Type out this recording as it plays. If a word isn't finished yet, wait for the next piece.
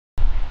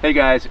Hey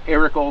guys,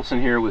 Eric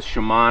Olson here with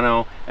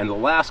Shimano, and the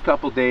last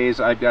couple days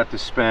I've got to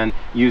spend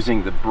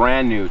using the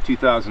brand new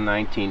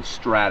 2019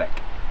 Stradic.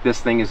 This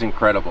thing is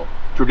incredible.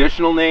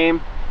 Traditional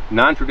name,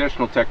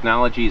 non-traditional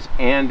technologies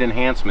and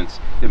enhancements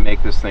that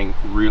make this thing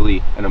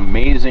really an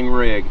amazing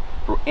rig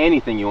for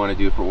anything you want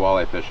to do for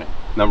walleye fishing.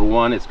 Number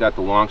one, it's got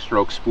the long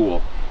stroke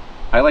spool.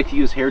 I like to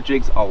use hair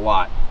jigs a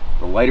lot.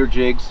 The lighter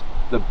jigs,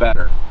 the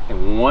better.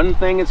 And one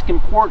thing that's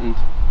important,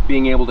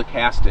 being able to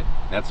cast it.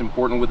 That's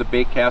important with a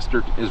bait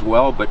caster as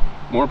well, but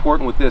more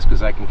important with this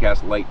because I can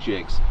cast light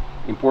jigs.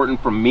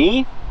 Important for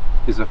me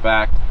is the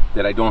fact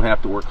that I don't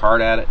have to work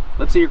hard at it.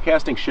 Let's say you're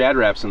casting shad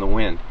wraps in the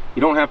wind.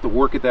 You don't have to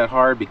work it that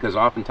hard because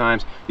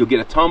oftentimes you'll get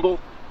a tumble.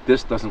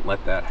 This doesn't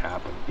let that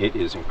happen. It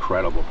is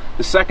incredible.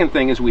 The second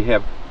thing is we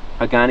have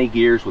Agani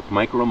gears with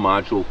micro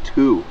module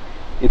 2.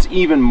 It's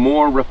even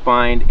more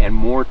refined and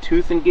more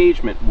tooth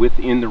engagement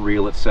within the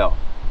reel itself.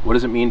 What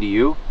does it mean to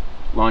you?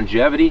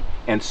 Longevity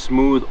and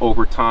smooth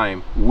over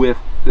time with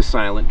the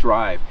silent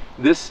drive.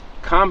 This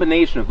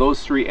combination of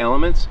those three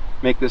elements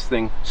make this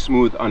thing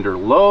smooth under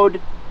load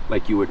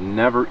like you would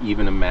never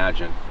even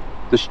imagine.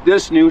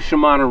 This new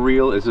Shimano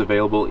reel is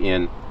available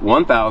in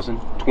 1,000,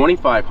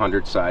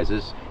 2,500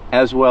 sizes,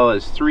 as well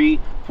as 3,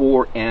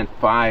 4, and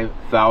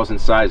 5,000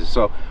 sizes.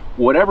 So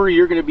whatever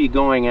you're going to be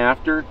going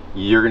after,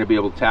 you're going to be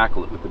able to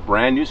tackle it with the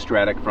brand new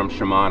Stradic from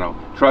Shimano.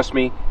 Trust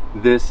me,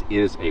 this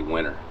is a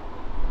winner.